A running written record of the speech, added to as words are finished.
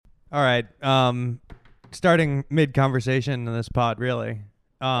All right. Starting mid conversation in this pod, really.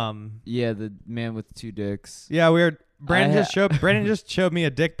 Yeah, the man with two dicks. Yeah, weird. Brandon just showed me a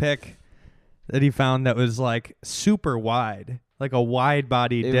dick pic that he found that was like super wide, like a wide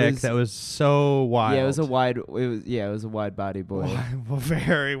body dick that was so wide. Yeah, it was a wide body boy.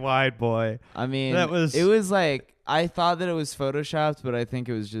 Very wide boy. I mean, it was like, I thought that it was photoshopped, but I think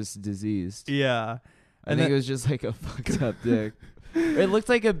it was just diseased. Yeah. I think it was just like a fucked up dick. It looked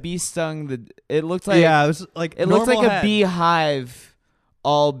like a bee stung. It looked like it was like it looked like head. A beehive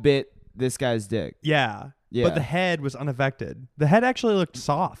all bit this guy's dick. Yeah. Yeah. But the head was unaffected. The head actually looked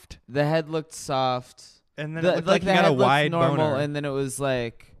soft. The head looked soft. And then it looked like he got a wide normal, boner. and then it was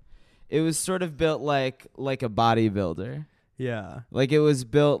sort of built like a bodybuilder. Yeah. Like it was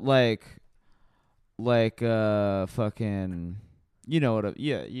built like fucking, you know.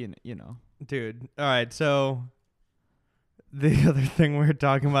 Dude. All right. So the other thing we were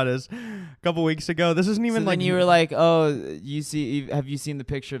talking about is a couple weeks ago. This isn't even so like. Then you were like, oh, have you seen the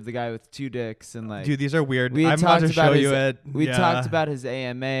picture of the guy with two dicks and like? Dude, these are weird. I'm about to show you it. We talked about his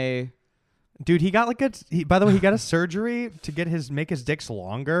AMA. Dude, he got like by the way, he got a surgery to make his dicks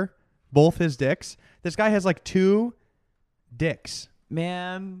longer. Both his dicks. This guy has like two dicks.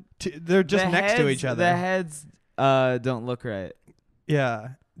 Man, they're just next to each other. The heads don't look right.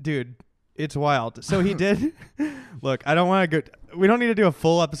 Yeah, dude, it's wild. So he did. Look, I don't want to go. We don't need to do a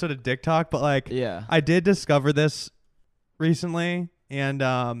full episode of Dick Talk, but like, yeah, I did discover this recently, and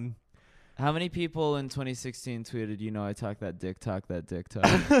how many people in 2016 tweeted, I talk that dick talk,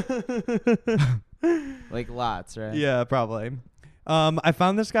 like lots, right? Yeah, probably. I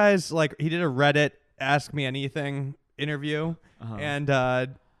found this guy's he did a Reddit Ask Me Anything interview, and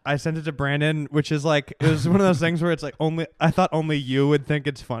I sent it to Brandon, which is it was one of those things where it's like I thought only you would think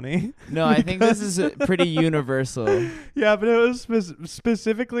it's funny. No, I think this is pretty universal. Yeah, but it was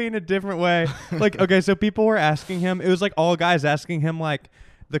specifically in a different way. Okay, so people were asking him. It was all guys asking him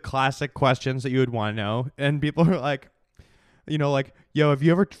the classic questions that you would want to know, and people were like, yo, have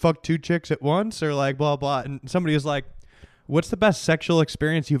you ever fucked two chicks at once, or blah blah, and somebody was like, what's the best sexual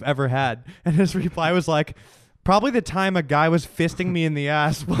experience you've ever had? And his reply was probably the time a guy was fisting me in the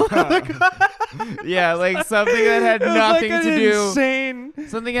ass. Yeah, something that had nothing to do. Insane.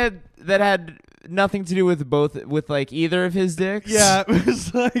 Something that had nothing to do with either of his dicks. Yeah, it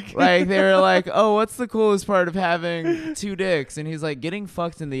was they were like, oh, what's the coolest part of having two dicks? And he's like, getting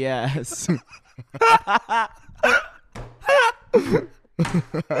fucked in the ass. People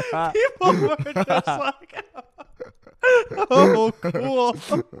were just oh, cool.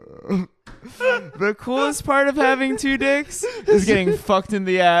 The coolest part of having two dicks is getting fucked in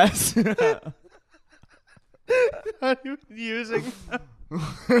the ass. Not even using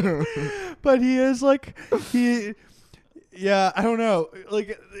but he is yeah, I don't know.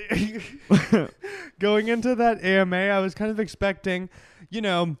 Going into that AMA, I was kind of expecting,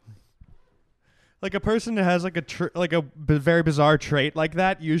 a person that has a very bizarre trait like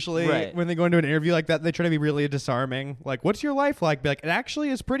that, usually when they go into an interview like that, they try to be really disarming. What's your life like? Be like, it actually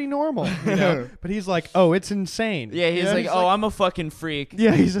is pretty normal. But he's like, oh, it's insane. Yeah, he's like, oh, I'm a fucking freak.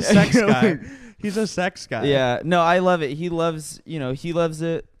 Yeah, he's a sex guy. He's a sex guy. Yeah, no, I love it. He loves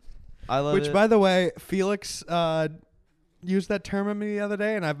it. I love it. Which, by the way, Felix used that term on me the other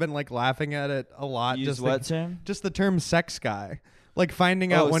day, and I've been laughing at it a lot. Term? Just the term sex guy.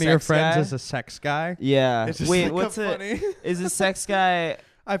 Finding out one of your friends is a sex guy. Yeah. It's just wait, what's it? funny. Is a sex guy?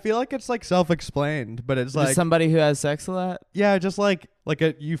 I feel like it's self-explained, but it's just somebody who has sex a lot. Yeah, just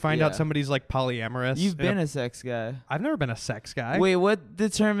you find out somebody's polyamorous. You've been a sex guy. I've never been a sex guy. Wait, what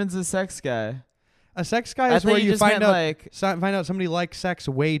determines a sex guy? A sex guy is where you find out somebody likes sex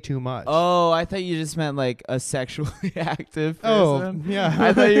way too much. Oh, I thought you just meant a sexually active person. Oh, yeah.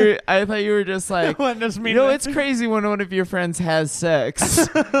 I thought you were just what does mean? It's crazy when one of your friends has sex.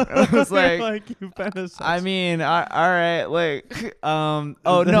 I was you've been a sex. I mean, all right, oh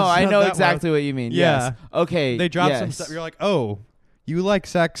no, I know exactly what you mean. Yeah. Yes. Okay. They drop some stuff. You're like, oh, you like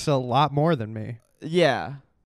sex a lot more than me. Yeah.